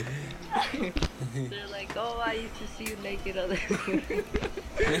 They're like, oh, I used to see you naked other.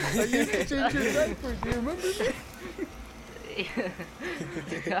 I used to change your diaper. Do you remember me?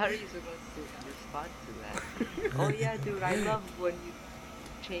 How are you supposed to respond to that? Oh yeah, dude, I love when you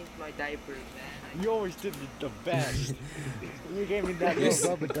changed my diaper, man. You always did the best. You gave me that little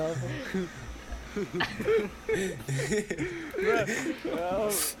rubber dub.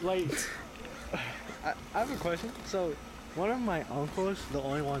 Like, I have a question. So, one of my uncles, the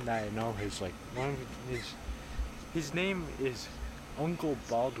only one that I know, is like his name is Uncle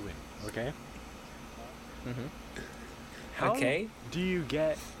Baldwin. Okay. Mm-hmm. How Okay. do you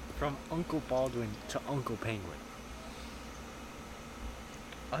get from Uncle Baldwin to Uncle Penguin?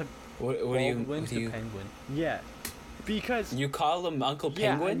 What do you? Baldwin's What do the you? penguin. Yeah, because You call him Uncle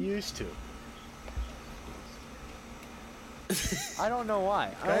yeah, I Penguin? used to. I don't know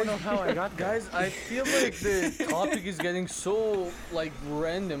why. I don't know how I got there. Guys, I feel like the topic is getting so like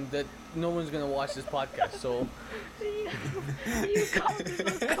random that no one's gonna watch this podcast. So You called him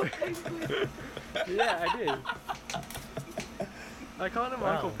Uncle Penguin. Yeah, I did. I called him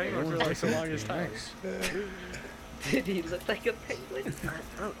Wow, Uncle Penguin for like the longest time. nice. Did he look like a penguin?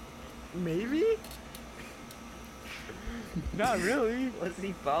 Maybe? Not really. Was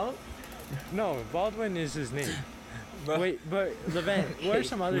he bald? No, Baldwin is his name. Bro, Wait, but Levent, what are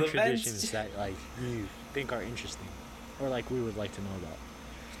some other Levent's- traditions that like you think are interesting, or like we would like to know about?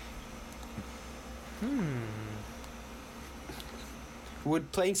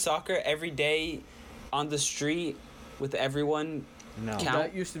 Would playing soccer every day on the street with everyone No. Count?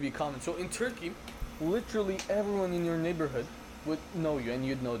 That used to be common. So in Turkey, literally everyone in your neighborhood would know you and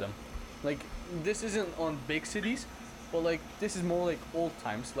you'd know them. Like this isn't on big cities, but like this is more like old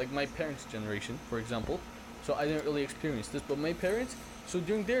times, like my parents' generation, for example. So I didn't really experience this, but my parents, So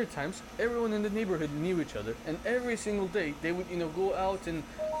during their times, everyone in the neighborhood knew each other, and every single day they would, go out and,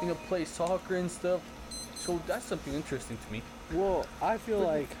 play soccer and stuff. So that's something interesting to me. Well, I feel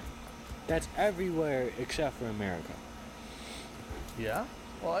like that's everywhere except for America. Yeah?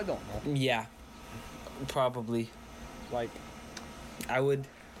 Well, I don't know. Yeah, probably. Like, I would.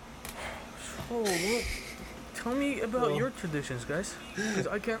 Oh, what? Tell me about your traditions, guys. Because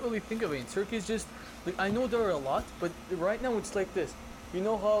I can't really think of any. Turkey's just, like, I know there are a lot, but right now it's like this. You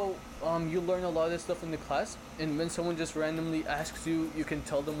know how you learn a lot of stuff in the class, and when someone just randomly asks you, you can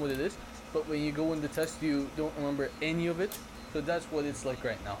tell them what it is, but when you go in the test, you don't remember any of it. So that's what it's like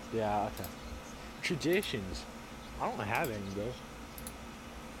right now. yeah, okay. Traditions. I don't have any, bro. What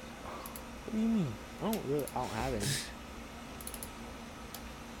do you mean? I don't have any.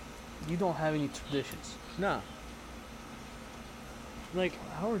 You don't have any traditions. No. Like,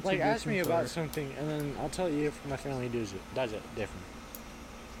 How are ask me traditions about are- something, and then I'll tell you if my family does it different.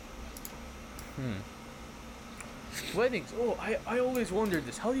 Weddings. Oh, I always wondered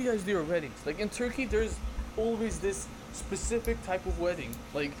this. How do you guys do your weddings? Like in Turkey, there's always this specific type of wedding.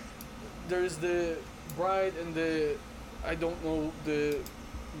 Like there's the bride and the, I don't know the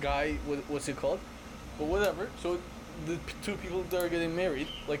guy, what's it called? But whatever. So the two people that are getting married,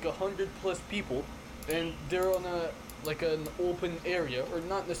 like 100+ people, and they're on like an open area, or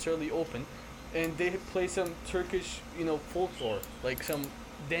not necessarily open, and they play some Turkish, folklore, like some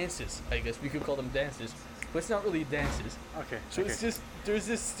dances. I guess we could call them dances, but it's not really dances. Okay. So it's just there's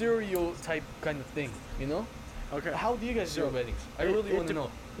this stereotype kind of thing, okay. How do you guys do your So, weddings? I it- really it want to dep-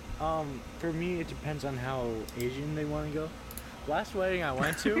 know. For me, it depends on how Asian they want to go. Last wedding I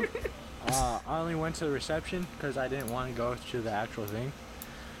went to, I only went to the reception because I didn't want to go to the actual thing.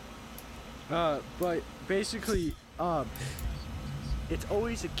 But basically, it's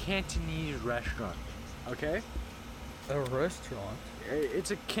always a Cantonese restaurant, okay? A restaurant.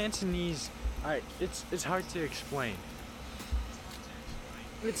 It's a Cantonese. Alright, it's hard to explain.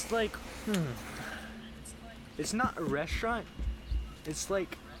 It's like, it's not a restaurant. It's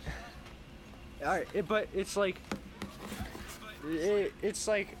like, alright, but it's like, it's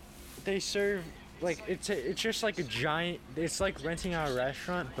like they serve like it's just like a giant. It's like renting out a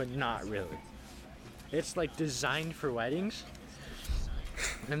restaurant, but not really. It's like designed for weddings,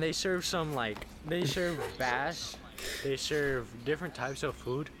 and they serve they serve bass. They serve different types of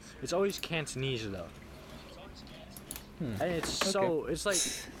food. It's always Cantonese though. And it's like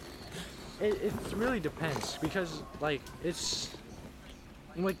it really depends because like it's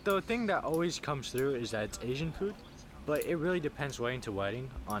like the thing that always comes through is that it's Asian food, but it really depends wedding to wedding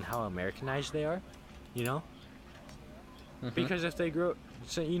on how Americanized they are, Because if they grow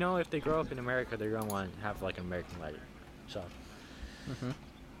up in America, they're gonna want to have like an American wedding. So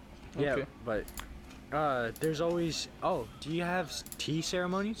yeah, Okay. but there's always do you have tea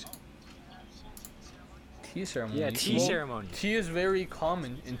ceremonies? Tea ceremony. Yeah, tea ceremonies. Tea is very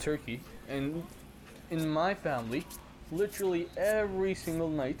common in Turkey, and in my family, literally every single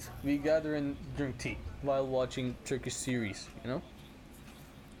night we gather and drink tea while watching Turkish series.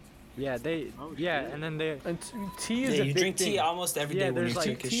 Yeah, Oh, yeah, shit. and then they And tea is Yeah, a you big drink thing. tea almost every day Yeah, when there's you're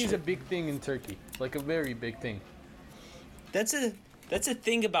like- Turkish. Tea is a big thing in Turkey, like a very big thing. That's a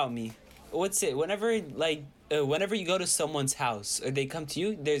thing about me. What's it? Whenever you go to someone's house or they come to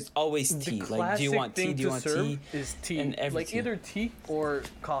you, there's always tea. The Like, do you classic want tea? thing Do you to want serve tea? is tea, And every like tea. either tea or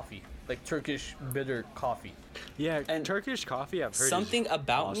coffee, like Turkish bitter coffee. yeah, And Turkish coffee I've heard Something is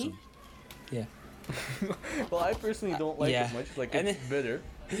about awesome. me. Yeah. Well, I personally don't like Yeah. it much. Like And it's bitter,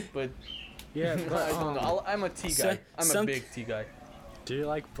 but Yeah, but I don't know. I'm a tea so- guy. I'm a some- big tea guy. do you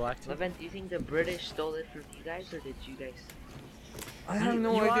like black tea? Levent, do you think the British stole it from you guys, or did you guys? I have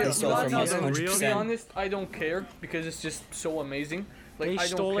no you idea. are- They stole You from know, us to be 100%. honest, I don't care because it's just so amazing. Like They I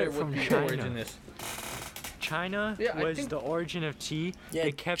stole don't care it what from the China. origin is. China Yeah, I was think- the origin of tea. Yeah,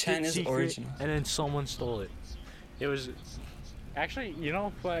 they kept China's it secret, original. and then someone stole it. It was actually, you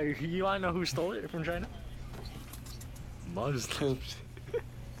wanna know who stole it from China? Muslims.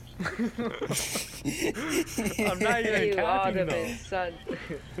 I'm not even You capping though. ornament, son.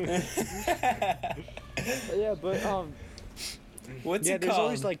 Yeah, but What's yeah, it there's called?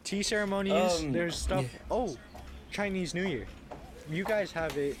 always like tea ceremonies. Um, There's stuff. yeah. Oh, Chinese New Year. You guys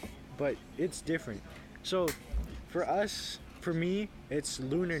have it, but it's different. So, for me, it's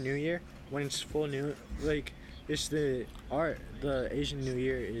Lunar New Year when it's full new. Like, it's the Asian New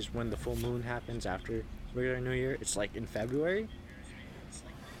Year is when the full moon happens after regular New Year. It's like in February,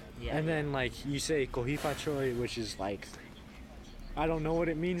 Yeah. and then like you say Kohifa Choi, which is like, I don't know what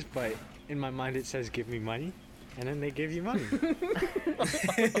it means, but in my mind it says give me money, and then they give you money.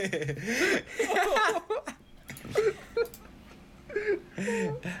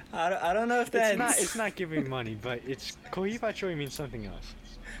 I don't know if that's. It's not giving money, but it's Kohifa Choi means something else.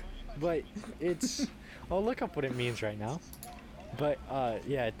 But it's I'll look up what it means right now. But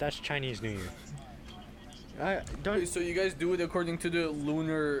yeah, that's Chinese New Year. Don't Wait, so you guys do it according to the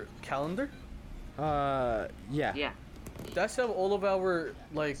lunar calendar? yeah. Yeah. That's how all of our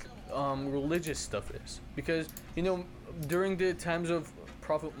religious stuff is, because during the times of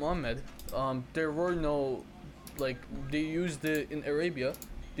Prophet Muhammad, there were no they used in Arabia,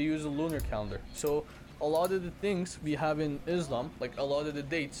 they use the lunar calendar. So a lot of the things we have in Islam, like a lot of the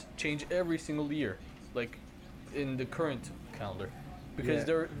dates, change every single year, like in the current calendar, because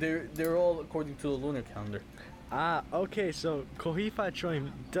Yeah. they're all according to the lunar calendar. Okay, so Kohifa Choi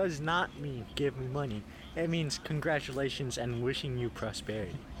does not mean give me money. It means congratulations and wishing you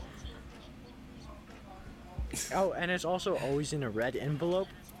prosperity. Oh, and it's also always in a red envelope.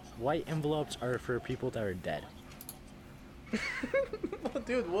 White envelopes are for people that are dead. Oh,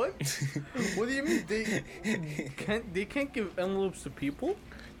 dude, what? What do you mean they can't give envelopes to people?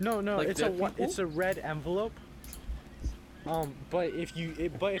 No, Like it's dead people? it's a red envelope. But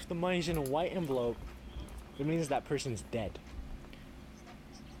if the money's in a white envelope, it means that person's dead.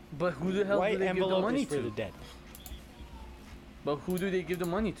 But who the hell White do they give the envelope money is for to? the dead. But who do they give the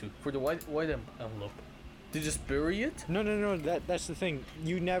money to for the white envelope? They just bury it? No. That's the thing.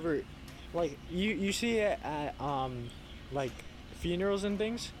 You never, you see it at like funerals and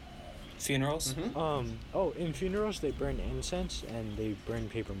things. Funerals. Mm-hmm. In funerals they burn incense and they burn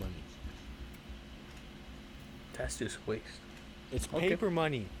paper money. That's just waste. It's Okay. paper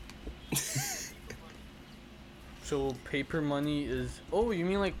money. So paper money is. Oh, you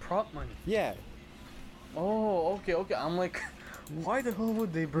mean like prop money? Yeah, Oh, okay. I'm like, why the hell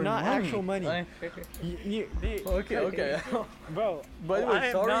would they burn not money? actual money. Okay. Bro. By the way, I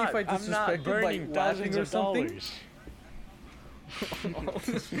am sorry not, if I I'm not disrespected by burning laughing thousands or of something.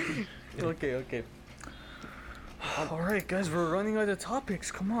 dollars. Okay. All right, guys, we're running out of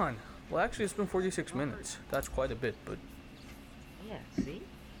topics. Come on. Well, actually, it's been 46 minutes. That's quite a bit, but Yeah. See.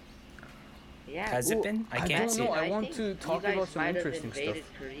 Yeah. Has it been? I I can't don't see know. it. I want think to you talk guys about some might have interesting stuff. invaded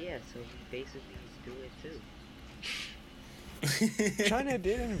Korea, so we basically just do it too. China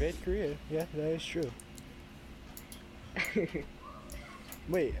did invade Korea. Yeah, that is true.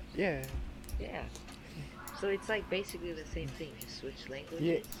 Wait, yeah. Yeah. So it's like basically the same thing. Just switch languages.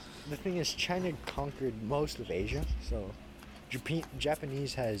 Yeah. The thing is, China conquered most of Asia, so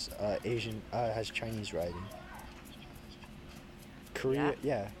Japanese has has Chinese writing. Korea,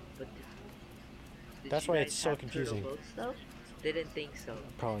 yeah, But did That's you why guys it's so have turtle confusing. boats, though? Didn't think so.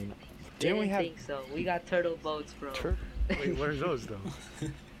 probably not. Didn't Didn't we have think so. We got turtle boats, bro. Wait, what are those though?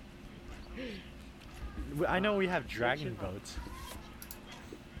 I know we have dragon them up. boats.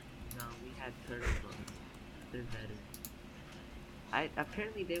 No, we had turtle boats. They're better.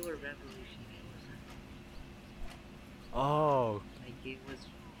 Apparently they were revolutionaries. Oh, Like it was.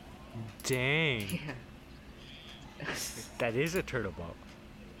 dang! Yeah. That is a turtle boat.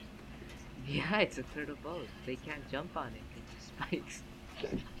 Yeah, it's a turtle boat. They can't jump on it because of spikes.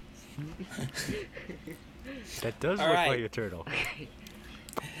 That does All look right. like a turtle. Okay.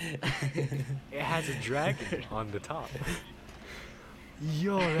 It has a dragon on the top.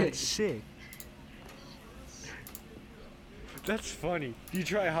 Yo, that's sick. That's funny. You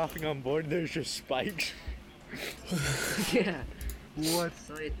try hopping on board, there's just spikes. Yeah. What?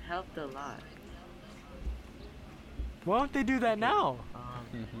 So it helped a lot. Why don't they do that now?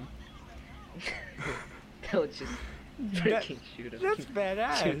 They'll just freaking shoot him. That's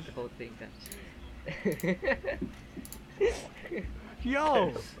badass. Shoot the whole thing down.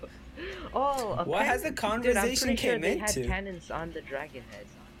 Yo, Oh, What has the apparently- dude, I'm conversation pretty sure came they had into? cannons on the dragon head.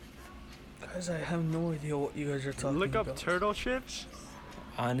 Guys, I have no idea what you guys are talking look about. up turtle ships.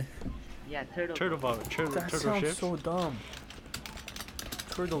 On. Yeah, turtle. Turtle boat. Turtle That turtle sounds ships. so dumb.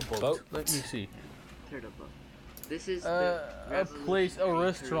 Turtle boat. Boat? Let me see. Turtle boat. This is A the place, a revolutionary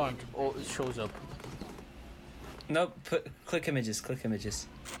restaurant. Korean- Oh, it shows up. Nope. Click images. Click images.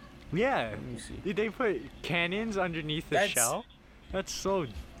 Yeah. Let me see. Did they put cannons underneath the That's- shell? That's so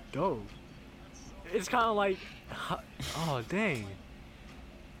dope. It's kind of like, oh dang.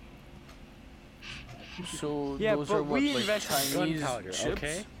 So Yeah, those but are what, we like invented Chinese gunpowder, ships?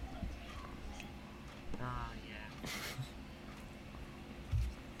 okay? Ah, yeah.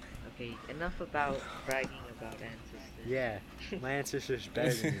 Okay, enough about bragging about ancestors. Yeah, my ancestors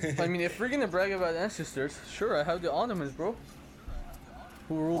better than me. I mean, if we're gonna brag about ancestors, sure, I have the Ottomans, bro.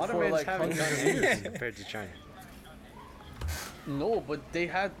 Who ruled for Ottomans like haven't hundreds done of years. anything compared to China. No, but they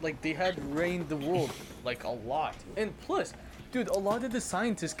had reigned the world like a lot. And plus, dude, a lot of the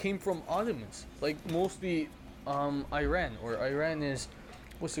scientists came from Ottomans. Like mostly Iran, or Iran is,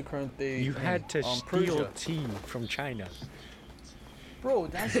 what's the current day? You name? had to steal Persia. tea from China. Bro,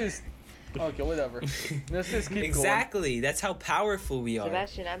 that's just okay. Whatever. Let's just keep Exactly. That's how powerful we are.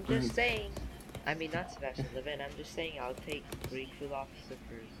 Sebastian, I'm just saying. I mean, not Sebastian, Levin. I'm just saying I'll take Greek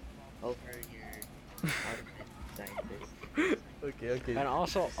philosophers over your Ottoman scientists. going. Okay. And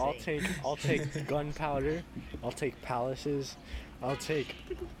also, I'll Same. take gunpowder. I'll take palaces. I'll take.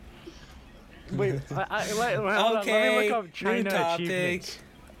 Wait, hold on, let me look up new China topic. achievements.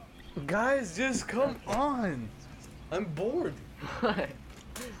 Guys, just come on. I'm bored.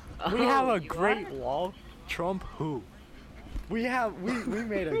 We have Oh, a you great are? wall. Trump who? We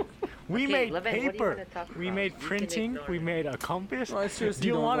made a we Okay, made Levin, what do you paper. wanna talk We about? made You can printing. ignore We it. made a compass. No, I seriously Do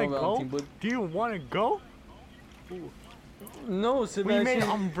you don't want to know, go? Valentin, but Do you want to go? no, We Sebastian. made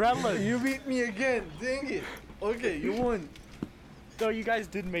umbrellas. You beat me again. Dang it. Okay, you won. So you guys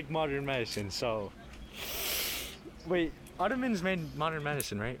did make modern medicine. So wait, Ottomans made modern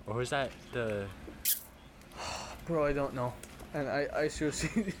medicine, right? Or was that the? Bro, I don't know. And I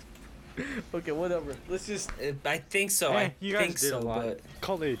seriously. Okay, whatever. Let's just. I think so. Eh, I you guys think did so, a lot. but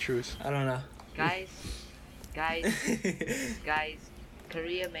Call it a truce. I don't know. Guys,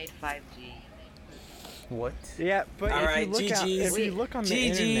 Korea made 5G. What? Yeah, but Alright, if GGs. you look on the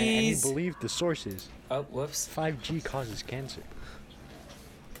internet and you GGs. believe the sources, Oh, whoops. 5G causes cancer.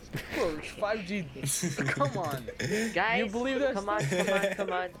 Bro, 5G. Come on. Guys, You believe that?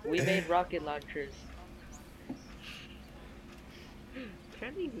 come on. We made rocket launchers.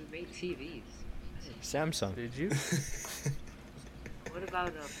 Apparently we made TVs. Samsung. Did you? What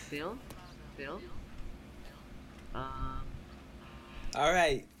about film? Film? All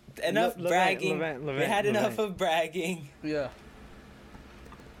right. Enough Levant, bragging. Levant, We had enough Levant. of bragging. Yeah.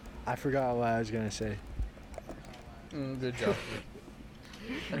 I forgot what I was gonna say. Good job.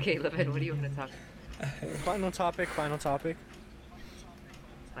 Okay, Levin, what do you want to talk? Final topic. Final topic.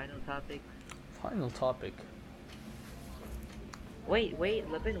 Final topic. Wait,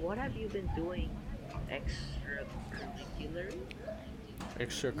 Levin, what have you been doing extracurricular?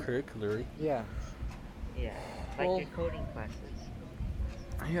 Extracurricular. Yeah. Yeah, like Well- your coding classes.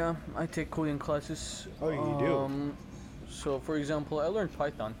 Yeah, I take coding classes. Oh, you do? So, for example, I learned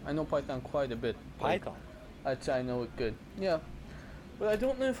Python. I know Python quite a bit. Like, Python. I'd say I know it good. Yeah. But I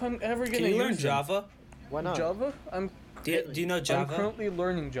don't know if I'm ever gonna Can you learn use them. Java? Why not? Java? Do you know I'm Java? currently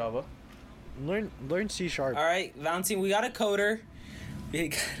learning Java. Learn C sharp. All right, Valentin, we got a coder. We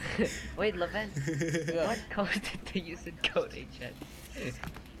got- Wait, Levin, Yeah. what code did they use in Code HS?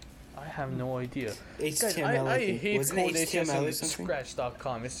 I have no idea. Guys, HTML. I think. hate Wasn't it Code HS HTML or and something?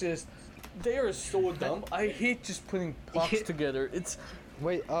 Scratch.com. It's just, they are so dumb. I hate just putting blocks together. It's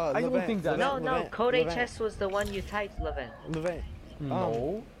Wait, I don't think that- No, Code HS was the one you typed, Levin. Levant.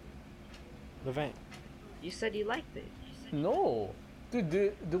 no, Levant. You said you liked it. no, dude.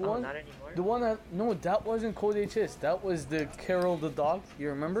 The Oh, one, not anymore? the one that no, that wasn't Code HS. That was the Carol the dog. You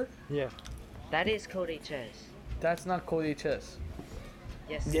remember? Yeah. That is Code HS. That's not Code HS.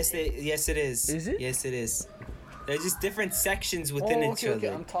 Yes. Yes, it is. Is it? Yes, it is. They're just different sections within each okay.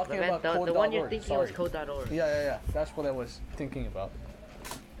 other. I'm talking Levin, about Code.org. the one you're thinking Sorry. was Code.org. Yeah. That's what I was thinking about.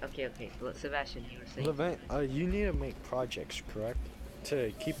 Okay. Sebastian, you were saying. Levant, you need to make projects, correct?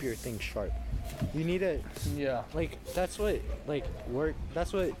 To keep your thing sharp. You need to Yeah. that's what work.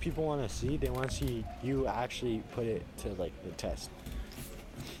 That's what people want to see. They want to see you actually put it to the test.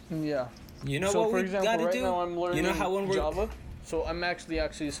 Yeah. You know so what for we example, gotta right do? now I'm learning You know how when we're Java. So I'm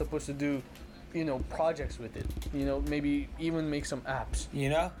actually supposed to do, projects with it. Maybe even make some apps. you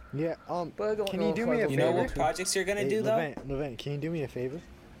know Yeah. But I don't Can know you do if me I a will you be know favor? able what to. projects you're gonna do though? Levant, can you do me a favor?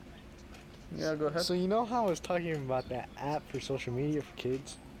 Yeah, go ahead. So you know how I was talking about that app for social media for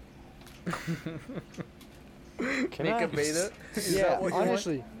kids? Can Make I- a beta. Is Yeah, that what you want?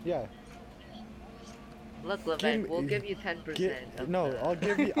 honestly, yeah. Look, Levin, Give- we'll give you 10%. No, I'll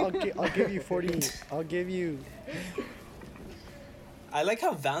give you. I'll give you 40. I'll give you. I like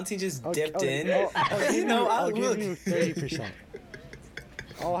how Valentin just I'll, dipped in. I'll give You know, I'll look. give you 30%.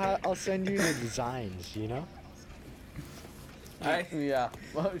 I'll send you the designs. You know. Alright. Yeah.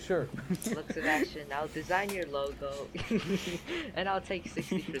 Well, sure. Look, Sebastian, I'll design your logo, and I'll take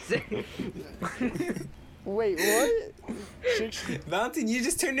 60%. Wait, what? 60 Valentin, you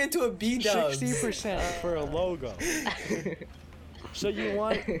just turned into a B-dubs. 60% for a logo. So you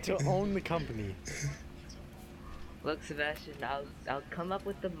want to own the company? Look, Sebastian, I'll come up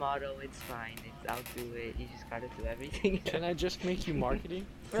with the motto. It's fine. I'll do it. You just gotta do everything. Can I just make you marketing?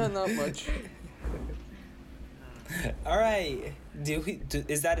 Not much. Alright.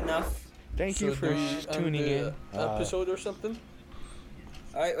 Is that enough? Thank So you for do we end tuning the in. Episode or something.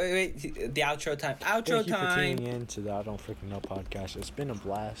 Wait. The outro time. Outro Thank you for time. tuning in to the I Don't Freaking Know podcast. It's been a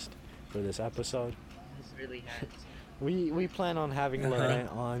blast for this episode. This really has. We plan on having Uh-huh. Laurent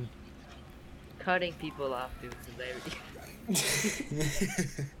on. Cutting people off, dude. Hilarious.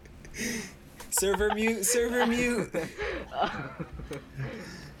 Server mute. Server mute.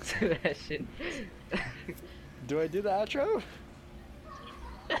 That shit. Do I do the outro?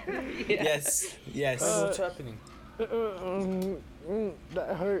 Yeah. Yes. What's happening?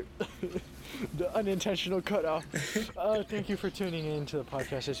 That hurt. The unintentional cutoff. Thank you for tuning in to the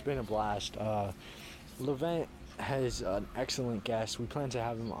podcast. It's been a blast. Levent has an excellent guest. We plan to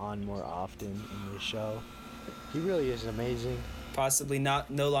have him on more often in the show. He really is amazing. Possibly no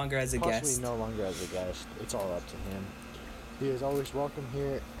longer as a Possibly guest. no longer as a guest. It's all up to him. He is always welcome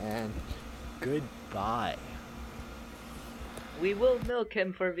here, and goodbye. We will milk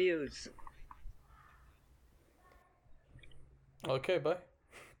him for views. Okay, bye.